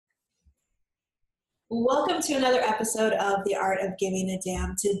Welcome to another episode of The Art of Giving a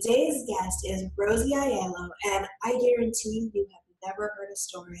Damn. Today's guest is Rosie Aiello, and I guarantee you have never heard a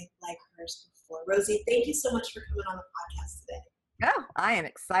story like hers before. Rosie, thank you so much for coming on the podcast today. Oh, I am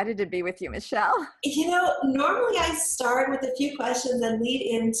excited to be with you, Michelle. Normally I start with a few questions and lead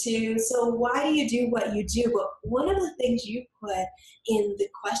into, so why do you do what you do? But one of the things you put in the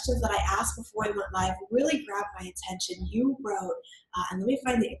questions that I asked before I went live really grabbed my attention. You wrote, and let me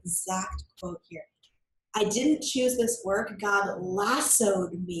find the exact quote here. I didn't choose this work, God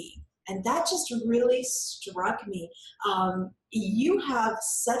lassoed me. And that just really struck me. You have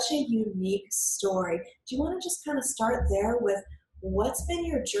such a unique story. Do you want to just kind of start there with what's been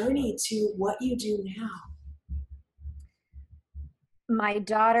your journey to what you do now? My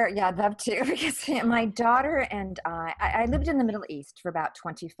daughter, I'd love to, because my daughter and I lived in the Middle East for about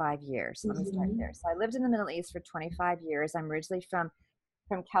 25 years. Let me start there. So I lived in the Middle East for 25 years. I'm originally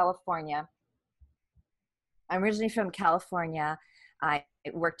from California. I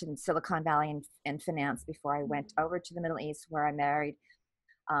worked in Silicon Valley in finance before I went over to the Middle East, where I married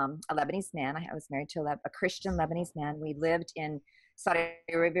a Lebanese man. I was married to a Christian Lebanese man. We lived in Saudi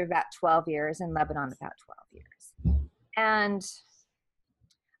Arabia about 12 years, in Lebanon about 12 years. And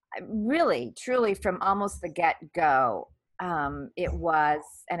really, truly, from almost the get-go, it was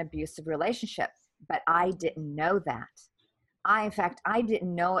an abusive relationship, but I didn't know that. In fact, I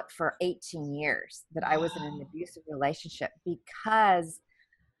didn't know it for 18 years that I was in an abusive relationship because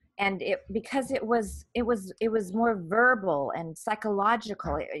it was more verbal and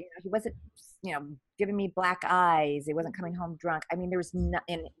psychological. He wasn't, giving me black eyes. He wasn't coming home drunk. I mean, there was and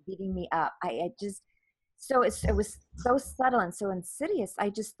beating me up. So it was so subtle and so insidious.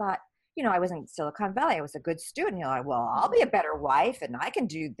 I just thought, I was in Silicon Valley. I was a good student. Well, I'll be a better wife and I can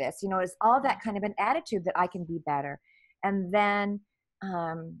do this. It's all that kind of an attitude that I can be better. And then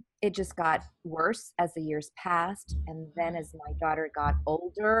it just got worse as the years passed. And then as my daughter got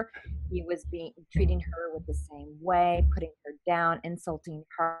older, he was treating her with the same way, putting her down, insulting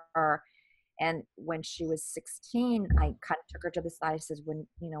her. And when she was 16, I kind of took her to the side. I said,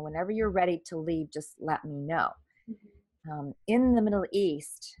 whenever you're ready to leave, just let me know. In the Middle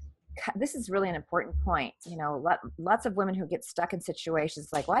East, this is really an important point. Lots of women who get stuck in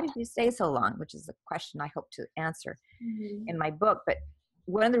situations like, why did you stay so long? Which is a question I hope to answer in my book. But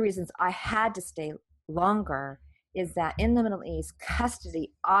one of the reasons I had to stay longer is that in the Middle East,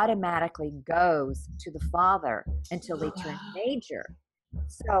 custody automatically goes to the father until they turn major.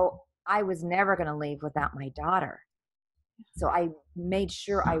 So I was never going to leave without my daughter. So I made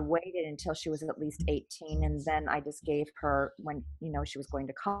sure I waited until she was at least 18, and then I just gave her, when she was going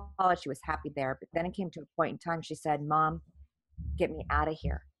to college, she was happy there. But then it came to a point in time, she said, "Mom, get me out of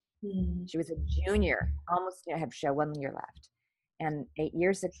here." She was a junior, almost she had 1 year left. And 8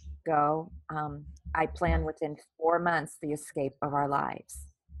 years ago, I planned within 4 months the escape of our lives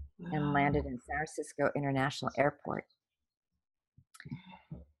and landed in San Francisco International Airport.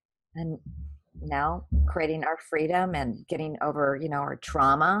 And now creating our freedom and getting over, our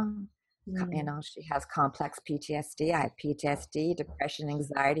trauma. She has complex PTSD. I have PTSD, depression,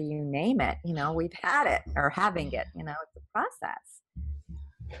 anxiety, you name it. We've had it or having it, it's a process.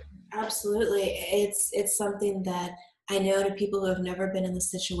 Absolutely. It's something that I know to people who have never been in the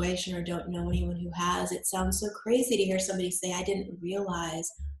situation or don't know anyone who has, it sounds so crazy to hear somebody say, I didn't realize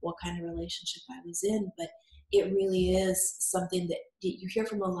what kind of relationship I was in, but it really is something that you hear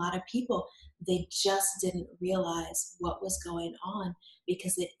from a lot of people. They just didn't realize what was going on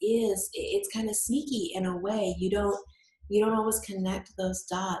because it's kind of sneaky in a way. You don't always connect those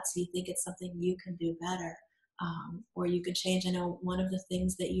dots. You think it's something you can do better, or you can change. I know one of the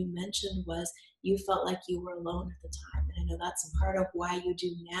things that you mentioned was you felt like you were alone at the time. And I know that's part of why you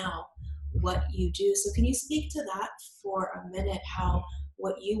do now what you do. So can you speak to that for a minute, how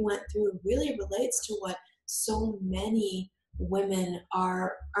what you went through really relates to what so many women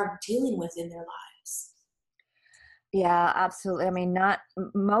are dealing with in their lives? Yeah, absolutely. I mean, not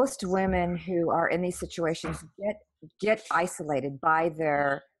most women who are in these situations get isolated by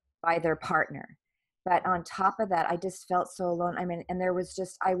their partner. But on top of that, I just felt so alone. I mean, and I was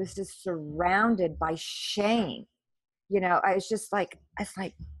just surrounded by shame. I was just like, it's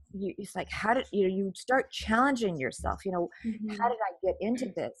like, how did you start challenging yourself? How did I get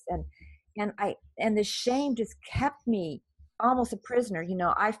into this? And the shame just kept me almost a prisoner.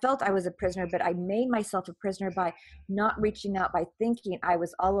 I felt I was a prisoner, but I made myself a prisoner by not reaching out, by thinking I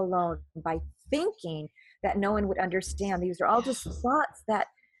was all alone, by thinking that no one would understand. These are all just thoughts that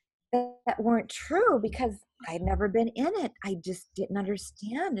weren't true because I'd never been in it. I just didn't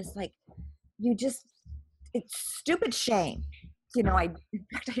understand. It's like, it's stupid shame. in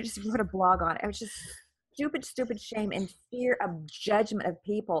fact, I just wrote a blog on it. It was just stupid shame and fear of judgment of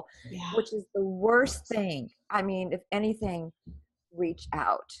people, Yeah. which is the worst thing. I mean, if anything, reach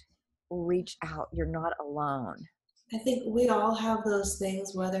out, reach out. You're not alone. I think we all have those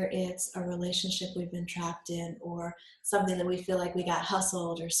things, whether it's a relationship we've been trapped in, or something that we feel like we got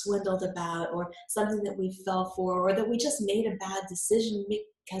hustled or swindled about, or something that we fell for, or that we just made a bad decision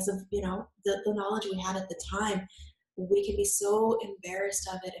because of, the knowledge we had at the time. We can be so embarrassed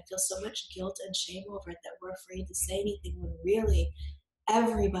of it and feel so much guilt and shame over it that we're afraid to say anything, when really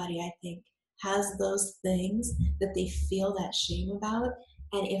everybody, I think, has those things that they feel that shame about.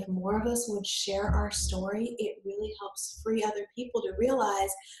 And if more of us would share our story, it really helps free other people to realize,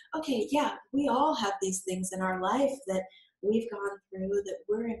 okay, yeah, we all have these things in our life that we've gone through that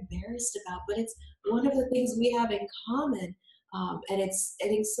we're embarrassed about, but it's one of the things we have in common. And I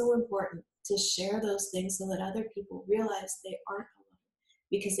think, so important to share those things so that other people realize they aren't alone,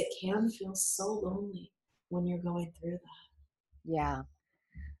 because it can feel so lonely when you're going through that. Yeah.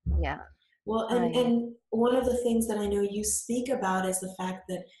 Yeah. Well, and I, and one of the things that I know you speak about is the fact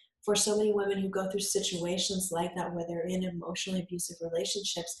that for so many women who go through situations like that, where they're in emotionally abusive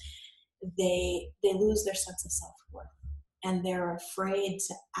relationships, they lose their sense of self-worth, and they're afraid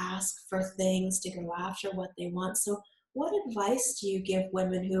to ask for things, to go after what they want. So what advice do you give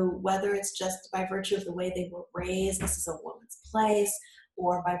women who, whether it's just by virtue of the way they were raised, this is a woman's place,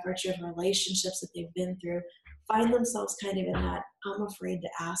 or by virtue of relationships that they've been through, find themselves kind of in that I'm afraid to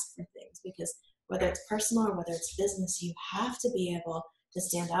ask for things? Because whether it's personal or whether it's business, you have to be able to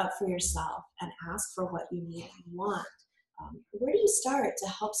stand up for yourself and ask for what you need and want. Where do you start to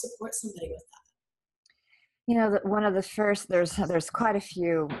help support somebody with that one of the first, there's quite a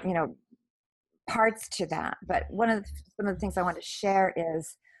few, parts to that. But some of the things I want to share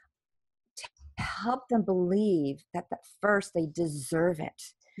is to help them believe that first they deserve it.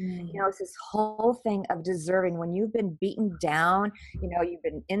 that? It's this whole thing of deserving. When you've been beaten down, you've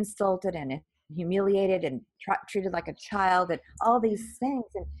been insulted and humiliated and treated like a child, and all these things,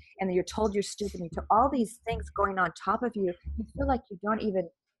 and you're told you're stupid, and all these things going on top of you, you feel like you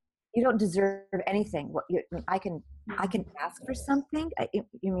don't deserve anything. I can ask for something.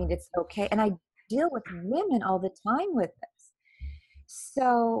 You mean it's okay? And I deal with women all the time with this.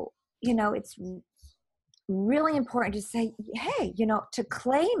 So, it's really important to say, hey, to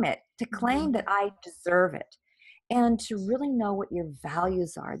claim it, to claim that I deserve it, and to really know what your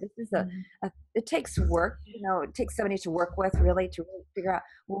values are. This is it takes work, it takes somebody to work with, really, to really figure out,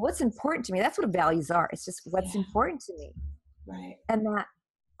 well, what's important to me. That's what values are. It's just what's Yeah, important to me. right. And that,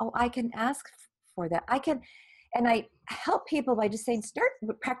 oh, I can ask for that. And I help people by just saying, start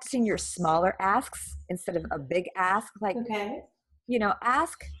practicing your smaller asks instead of a big ask. Like, Okay.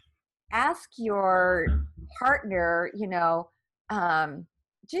 ask your partner,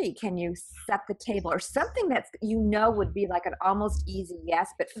 gee, can you set the table, or something that's, would be like an almost easy yes,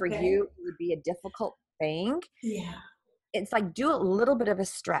 but for Okay. you, it would be a difficult thing. Yeah. It's like, do a little bit of a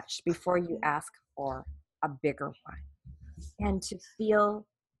stretch before you ask for a bigger one, and to feel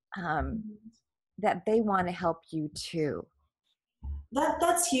that they want to help you too.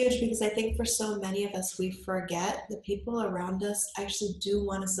 That's huge, because I think for so many of us, we forget the people around us actually do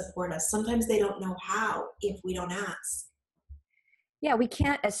want to support us. Sometimes they don't know how if we don't ask. Yeah, we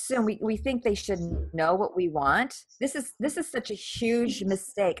can't assume. We think they should know what we want. This is such a huge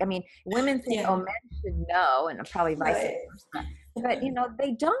mistake. I mean, women think, oh, Yeah. men should know, and probably vice Right. versa. But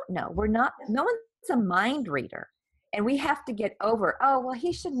they don't know. We're not. No one's a mind reader, and we have to get over. Oh, well,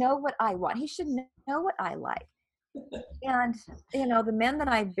 he should know what I want. He should know what I like. And the men that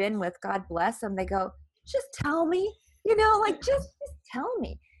I've been with, God bless them, they go, just tell me. Like, just tell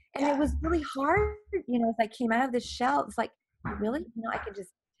me. And it Yeah. was really hard. As I came out of this shell, it's like, really, I can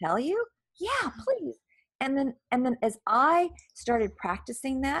just tell you, yeah, please. And then as I started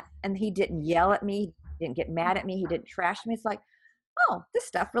practicing that, and he didn't yell at me, he didn't get mad at me, he didn't trash me, it's like, oh, this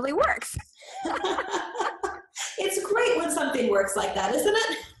stuff really works. It's great when something works like that, isn't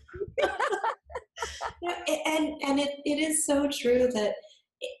it? Yeah, and it is so true that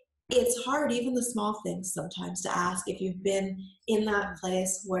it's hard, even the small things, sometimes, to ask if you've been in that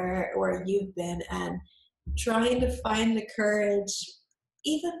place where you've been, and trying to find the courage,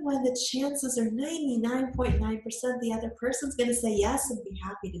 even when the chances are 99.9% the other person's going to say yes and be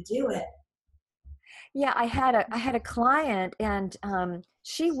happy to do it. Yeah, I had a client, and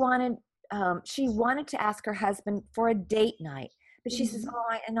she wanted to ask her husband for a date night, but she says, Mhm.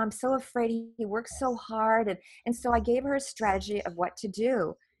 "Oh, and I'm so afraid he works so hard," and so I gave her a strategy of what to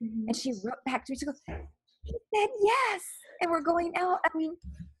do, and Mhm. she wrote back to me. She goes, "He said yes, and we're going out." I mean,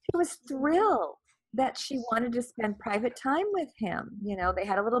 she was thrilled. that she wanted to spend private time with him. They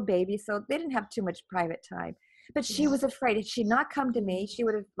had a little baby, so they didn't have too much private time. But she Yeah. was afraid if she'd not come to me, she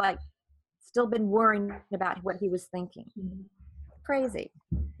would have like still been worrying about what he was thinking. Mhm. Crazy.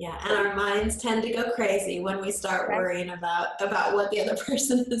 Yeah, and our minds tend to go crazy when we start Right? worrying about what the other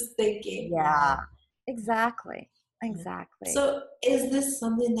person is thinking. Yeah. Yeah, exactly. Yeah. Exactly. So is this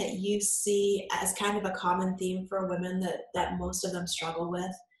something that you see as kind of a common theme for women that most of them struggle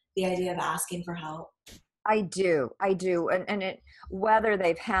with? The idea of asking for help? I do, and it whether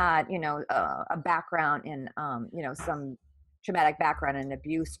they've had a background in some traumatic background in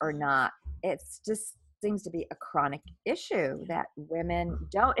abuse or not, it's just seems to be a chronic issue that women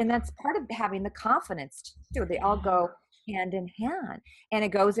don't, and that's part of having the confidence too. They all Yeah, go hand in hand, and it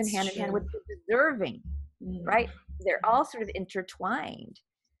goes in it's hand with true. the deserving, right? Mm. They're all sort of intertwined.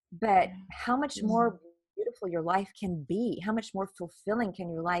 But how much more beautiful your life can be, how much more fulfilling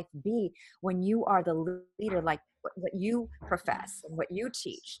can your life be when you are the leader, like what you profess and what you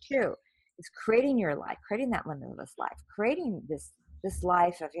teach too, is creating your life, creating that limitless life, creating this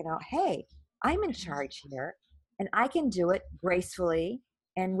life of, hey, I'm in charge here and I can do it gracefully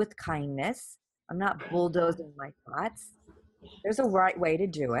and with kindness. I'm not bulldozing my thoughts. There's a right way to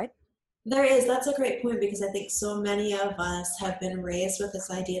do it. There is. That's a great point because I think so many of us have been raised with this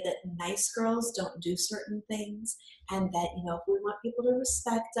idea that nice girls don't do certain things, and that, if we want people to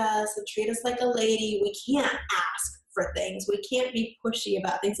respect us and treat us like a lady, we can't ask for things. We can't be pushy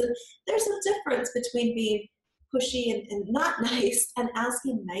about things. And there's a difference between being pushy and not nice and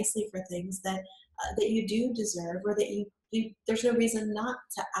asking nicely for things that you do deserve or that there's no reason not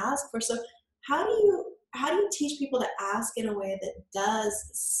to ask for. So how do you teach people to ask in a way that does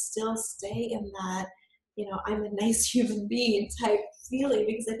still stay in that, I'm a nice human being type feeling?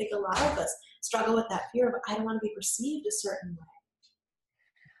 Because I think a lot of us struggle with that fear of, I don't want to be perceived a certain way.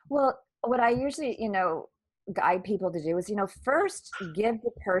 Well, what I usually, guide people to do is, first give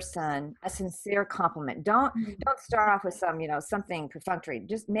the person a sincere compliment. Don't start off with something perfunctory.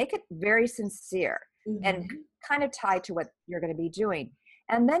 Just make it very sincere and Mm-hmm. kind of tied to what you're going to be doing.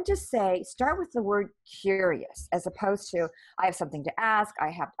 And then just start with the word curious, as opposed to, I have something to ask. I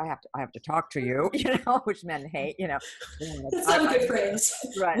have to talk to you, which men hate, they want That's to, not a good phrase.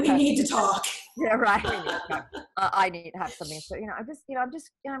 right. We need to talk. Yeah, right. We need to talk. I need to have something. So,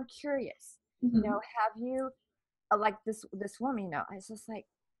 I'm curious. Mm-hmm. Have you like this woman? I was just like,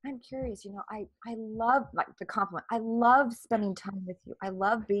 I'm curious. I love like the compliment. I love spending time with you. I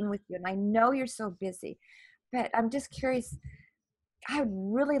love being with you, and I know you're so busy, but I'm just curious. I would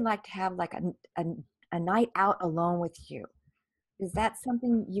really like to have like a night out alone with you. Is that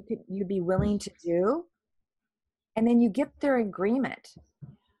something you'd be willing to do? And then you get their agreement,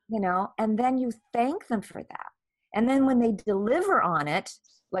 and then you thank them for that. And then when they deliver on it,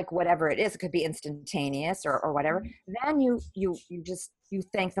 like whatever it could be instantaneous or whatever, then you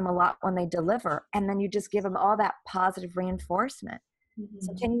thank them a lot when they deliver. And then you just give them all that positive reinforcement.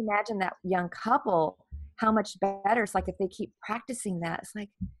 So Mm-hmm. can you imagine that young couple, how much better? It's like if they keep practicing that, it's like,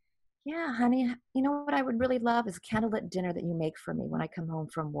 yeah, honey, you know what I would really love is a candlelit dinner that you make for me when I come home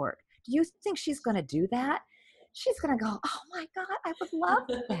from work. Do you think she's going to do that? She's going to go, oh my God, I would love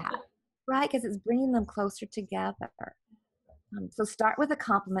that. Right? Because it's bringing them closer together. So start with a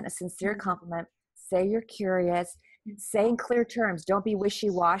compliment, a sincere compliment. Say you're curious. Say in clear terms. Don't be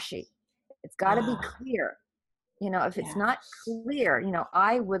wishy-washy. It's got to be Ah, clear. If it's yeah. not clear,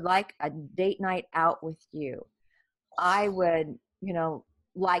 I would like a date night out with you. I would,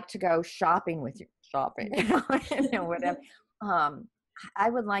 like to go shopping with you. Shopping, whatever. Um, I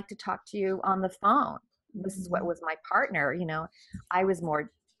would like to talk to you on the phone. This is what Mhm. was my partner. I was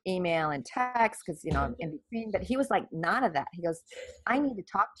more email and text because I'm in between. But he was like none of that. He goes, I need to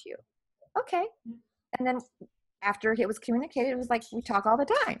talk to you. Okay, and then after it was communicated, it was like we talk all the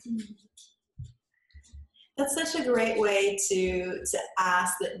time. That's such a great way to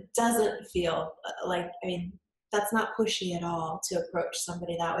ask that doesn't feel like, I mean, that's not pushy at all to approach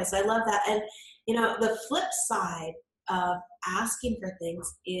somebody that way. So I love that. And, the flip side of asking for things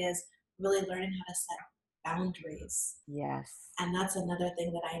is really learning how to set boundaries. Yes. And that's another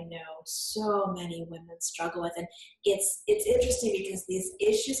thing that I know so many women struggle with. And it's interesting because these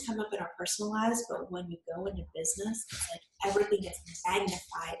issues come up in our personal lives, but when you go into business, it's like everything gets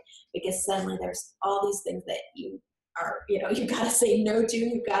magnified because suddenly there's all these things that you've got to say no to,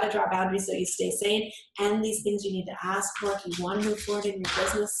 you've got to draw boundaries so you stay sane, and these things you need to ask for if you want to move forward in your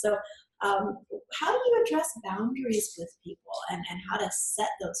business. So how do you address boundaries with people and how to set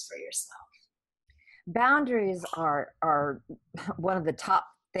those for yourself? Boundaries are one of the top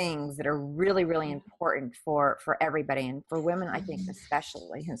things that are really, really important for everybody, and for women, I think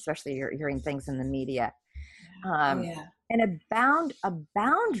especially you're hearing things in the media. Oh Um, yeah. and a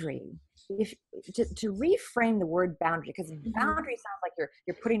boundary, if to reframe the word boundary, because boundary sounds like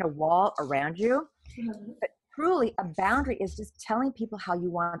you're putting a wall around you, but truly a boundary is just telling people how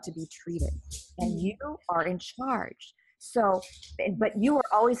you want to be treated, and you are in charge. So, but you are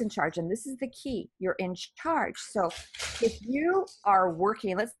always in charge, and this is the key: you're in charge. So if you are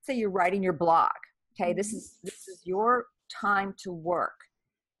working, let's say you're writing your blog, okay, this is your time to work,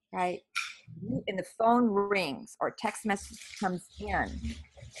 right? And the phone rings or text message comes in.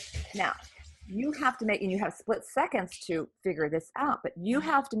 Now, you have to make, and you have split seconds to figure this out, but you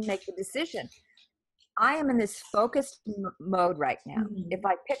have to make the decision. I am in this focused mode right now. If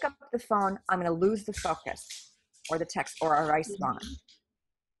I pick up the phone, I'm going to lose the focus or the text or a response.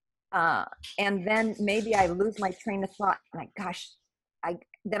 And then maybe I lose my train of thought and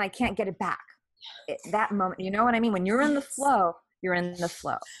then I can't get it back. That moment, you know what I mean? When you're in the flow, you're in the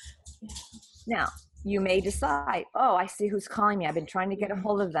flow. Now, you may decide, oh, I see who's calling me. I've been trying to get a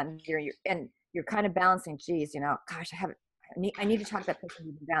hold of them. And you're kind of balancing, geez, gosh, I need to talk to that person.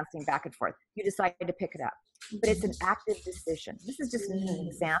 You've been bouncing back and forth. You decide to pick it up. But it's an active decision. This is just an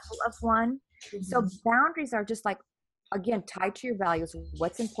example of one. So boundaries are just like, again, tied to your values,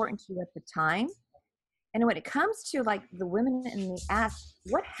 what's important to you at the time. And when it comes to like the women in the ask,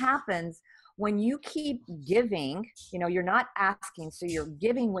 what happens when you keep giving, you're not asking, so you're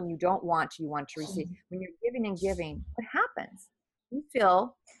giving when you don't want to, you want to receive. When you're giving and giving, what happens? You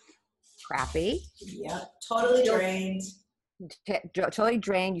feel crappy. Yep. Totally drained. Totally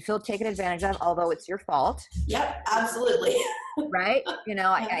drained. You feel taken advantage of, although it's your fault. Yep, absolutely. Right?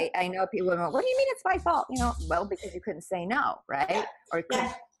 I know people go, what do you mean it's my fault? Well, because you couldn't say no, right? Or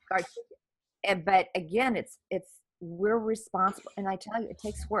but again, it's we're responsible, and I tell you, it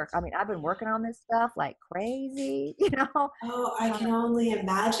takes work. I mean, I've been working on this stuff like crazy, Oh, I can only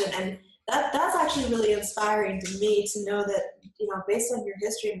imagine. And that's actually really inspiring to me to know that, based on your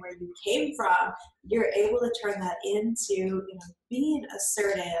history and where you came from, you're able to turn that into, being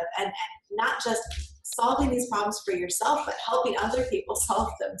assertive and not just solving these problems for yourself, but helping other people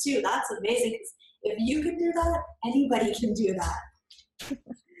solve them too. That's amazing. 'Cause if you can do that, anybody can do that.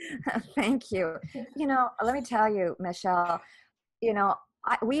 Thank you. Let me tell you, Michelle,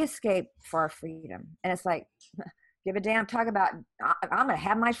 we escape for our freedom. And it's like, give a damn, talk about, I'm going to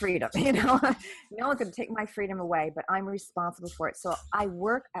have my freedom. No one's going to take my freedom away, but I'm responsible for it. So I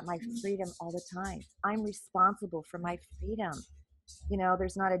work at my freedom all the time. I'm responsible for my freedom.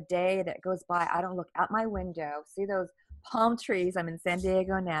 There's not a day that goes by I don't look out my window, see those palm trees. I'm in San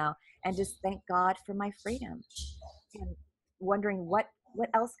Diego now, and just thank God for my freedom, and wondering what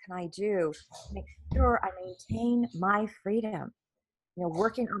else can I do to make sure I maintain my freedom.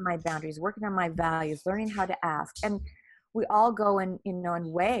 Working on my boundaries, working on my values, learning how to ask. And we all go in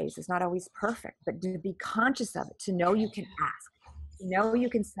ways. It's not always perfect, but to be conscious of it, to know you can ask, to know you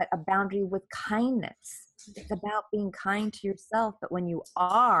can set a boundary with kindness. It's about being kind to yourself, but when you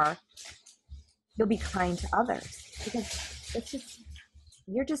are, you'll be kind to others, because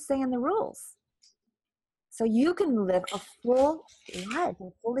you're just saying the rules. So you can live a full life,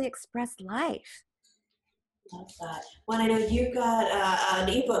 a fully expressed life. Love that. Well, I know you've got an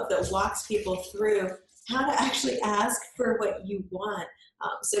ebook that walks people through how to actually ask for what you want.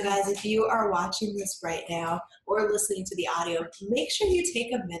 So guys, if you are watching this right now or listening to the audio, make sure you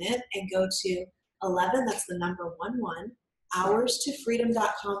take a minute and go to 11, that's the number 11,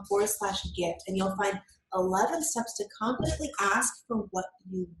 hourstofreedom.com/gift, and you'll find 11 steps to confidently ask for what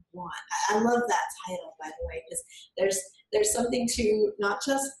you want. I love that title, by the way, because there's something to not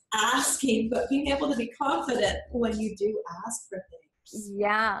just asking, but being able to be confident when you do ask for things.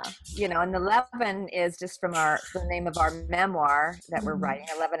 Yeah. And 11 is just from the name of our memoir that we're writing,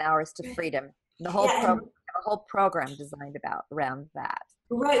 11 Hours to Freedom. The whole program designed around that.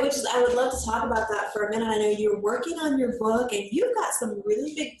 Right, which is, I would love to talk about that for a minute. I know you're working on your book, and you've got some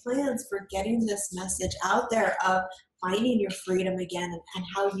really big plans for getting this message out there of finding your freedom again, and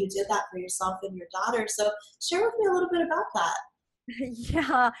how you did that for yourself and your daughter. So share with me a little bit about that.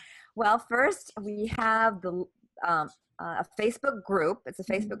 Yeah. Well, first we have a Facebook group. It's a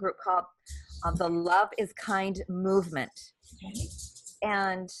Facebook group called the Love is Kind Movement. Okay.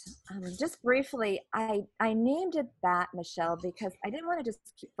 And just briefly, I named it that, Michelle, because I didn't want to just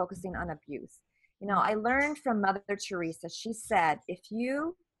keep focusing on abuse. I learned from Mother Teresa. She said, if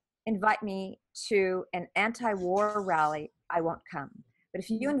you invite me to an anti-war rally, I won't come. But if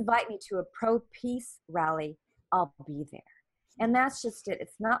you invite me to a pro-peace rally, I'll be there. And that's just it.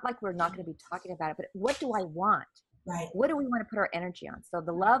 It's not like we're not going to be talking about it, but what do I want? Right. What do we want to put our energy on? So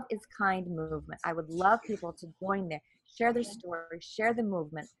the Love is Kind movement, I would love people to join there, share their stories, share the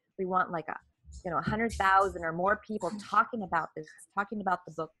movement. We want like 100,000 or more people talking about this, talking about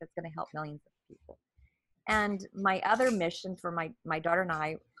the book that's going to help millions of people. And my other mission for my daughter and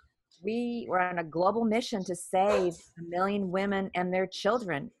I, we were on a global mission to save 1 million women and their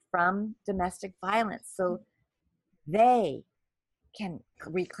children from domestic violence, so they can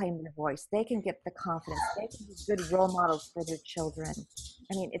reclaim their voice. They can get the confidence. They can be good role models for their children.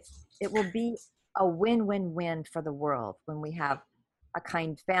 I mean, it will be a win-win-win for the world when we have a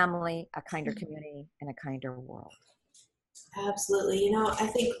kind family, a kinder community, and a kinder world. Absolutely. I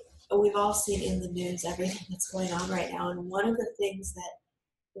think we've all seen in the news everything that's going on right now. And one of the things that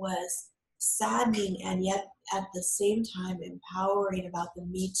was saddening and yet at the same time empowering about the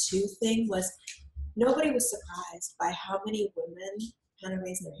Me Too thing was nobody was surprised by how many women kind of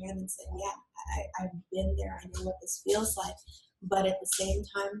raised their hand and said, yeah, I've been there. I know what this feels like. But at the same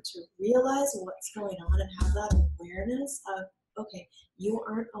time, to realize what's going on and have that awareness of, okay, you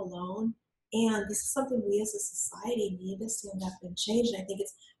aren't alone. And this is something we as a society need to stand up and change. And I think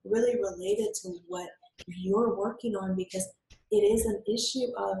it's really related to what you're working on, because it is an issue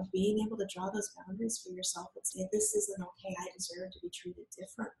of being able to draw those boundaries for yourself and say, this isn't okay. I deserve to be treated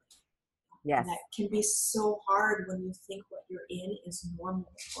differently. And Yes. that can be so hard when you think what you're in is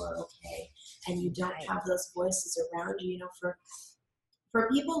normal or okay, and you don't have those voices around you. For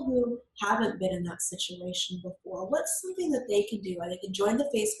people who haven't been in that situation before, what's something that they can do? They can join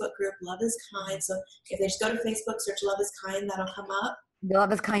the Facebook group Love is Kind. So if they just go to Facebook, search Love is Kind, that'll come up. The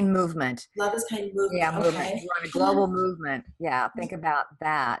Love is Kind movement. Love is Kind movement. Yeah, movement. Okay. We're on a global movement. Yeah, think about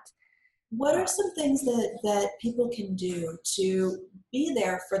that. What are some things that people can do to be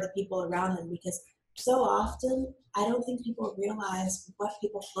there for the people around them? Because so often, I don't think people realize what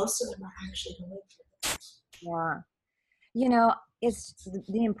people close to them are actually going through. Yeah. It's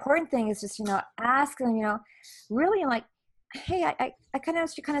the important thing is just, ask them, really like, hey, I kind of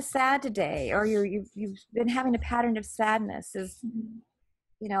noticed you're kind of sad today, or you've been having a pattern of sadness.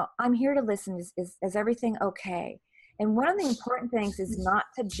 I'm here to listen. Is everything okay? And one of the important things is not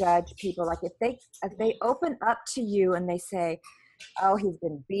to judge people. Like if they open up to you and they say, oh, he's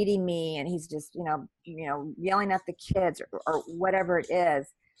been beating me and he's just, yelling at the kids or whatever it is.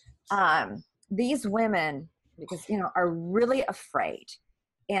 These women, because, are really afraid.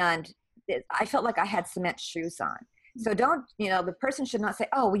 And I felt like I had cement shoes on. So don't, the person should not say,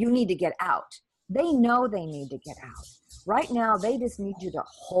 oh, well, you need to get out. They know they need to get out. Right now, they just need you to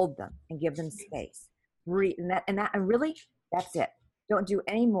hold them and give them space. Breathe, and really, that's it. Don't do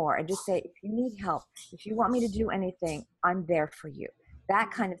any more. And just say, if you need help, if you want me to do anything, I'm there for you.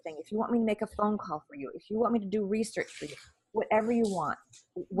 That kind of thing. If you want me to make a phone call for you, if you want me to do research for you, whatever you want,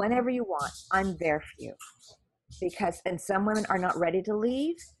 whenever you want, I'm there for you. And some women are not ready to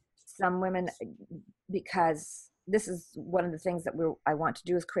leave. Some women, because this is one of the things that I want to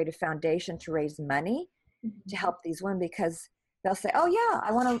do, is create a foundation to raise money to help these women, because they'll say, oh yeah,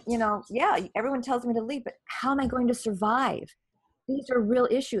 I want to, yeah, everyone tells me to leave, but how am I going to survive? These are real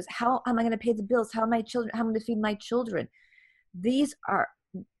issues. How am I going to pay the bills? How am I going to feed my children?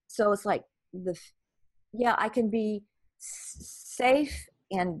 So it's like I can be safe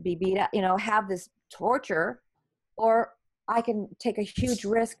and be beat up, have this torture, or I can take a huge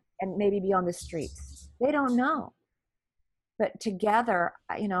risk and maybe be on the streets. They don't know. But together,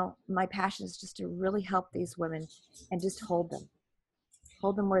 my passion is just to really help these women and just hold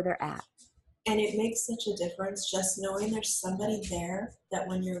them where they're at. And it makes such a difference just knowing there's somebody there that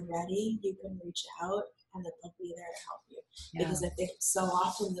when you're ready, you can reach out and that they'll be there to help you. Yeah. Because I think so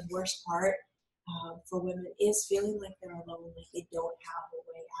often the worst part for women is feeling like they're alone, like they don't have a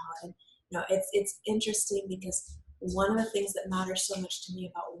way out. And it's interesting because one of the things that matters so much to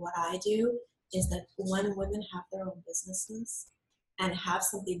me about what I do is that when women have their own businesses and have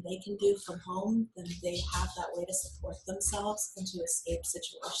something they can do from home, then they have that way to support themselves and to escape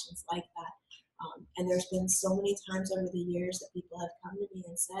situations like that. And there's been so many times over the years that people have come to me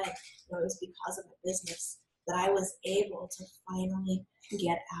and said, it was because of my business that I was able to finally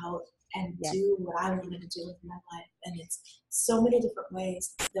get out and do what I wanted to do with my life. And it's so many different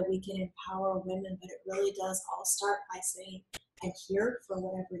ways that we can empower women, but it really does all start by saying, I'm here for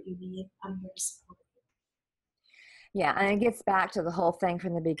whatever you need. I'm here to support you. Yeah, and it gets back to the whole thing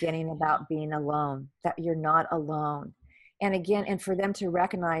from the beginning about being alone, that you're not alone. And again, and for them to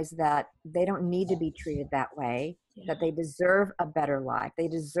recognize that they don't need to be treated that way, that they deserve a better life. They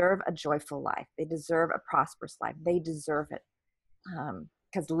deserve a joyful life. They deserve a prosperous life. They deserve it.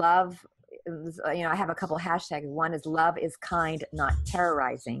 Because love, I have a couple hashtags. One is love is kind, not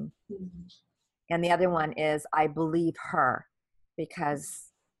terrorizing. And the other one is I believe her, because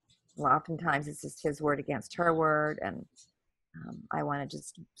well, oftentimes it's just his word against her word. And I want to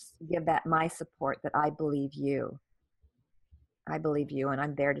just give that my support, that I believe you. I believe you, and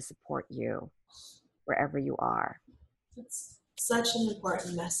I'm there to support you wherever you are. It's such an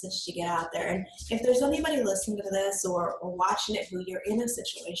important message to get out there. And if there's anybody listening to this or watching it who you're in a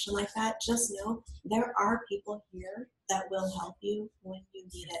situation like that, just know there are people here that will help you when you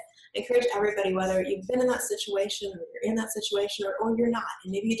need it. I encourage everybody, whether you've been in that situation or you're in that situation or you're not,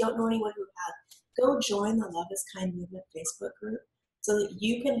 and maybe you don't know anyone who has, go join the Love is Kind Movement Facebook group so that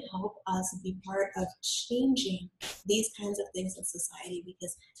you can help us be part of changing these kinds of things in society,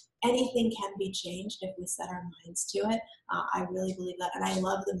 because anything can be changed if we set our minds to it. I really believe that. And I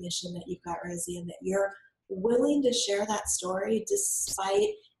love the mission that you've got, Rosie, and that you're willing to share that story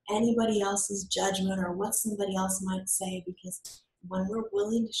despite anybody else's judgment or what somebody else might say, because when we're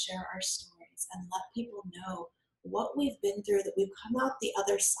willing to share our stories and let people know what we've been through, that we've come out the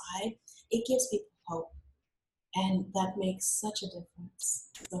other side, it gives people hope. And that makes such a difference.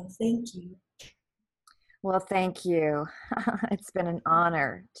 So thank you. Well, thank you. It's been an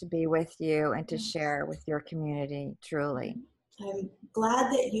honor to be with you and to share with your community, truly. I'm glad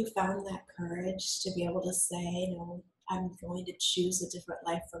that you found that courage to be able to say, no, I'm going to choose a different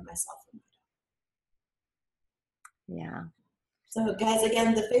life for myself and my daughter. Yeah. So guys,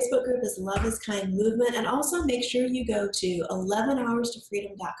 again, the Facebook group is Love is Kind Movement. And also make sure you go to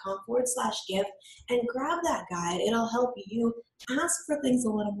 11hourstofreedom.com/give and grab that guide. It'll help you ask for things a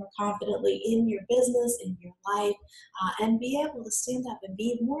little more confidently in your business, in your life, and be able to stand up and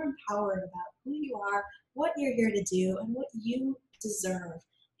be more empowered about who you are, what you're here to do, and what you deserve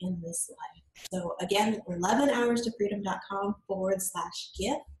in this life. So again,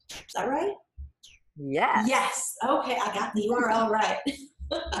 11hourstofreedom.com/gift. Is that right? Yes. Yes. Okay, I got the URL right.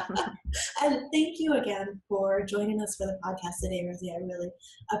 And thank you again for joining us for the podcast today, Rosie. I really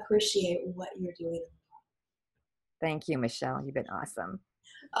appreciate what you're doing. Thank you, Michelle. You've been awesome.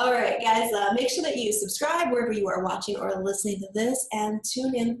 All right, guys, make sure that you subscribe wherever you are watching or listening to this, and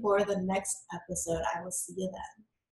tune in for the next episode. I will see you then.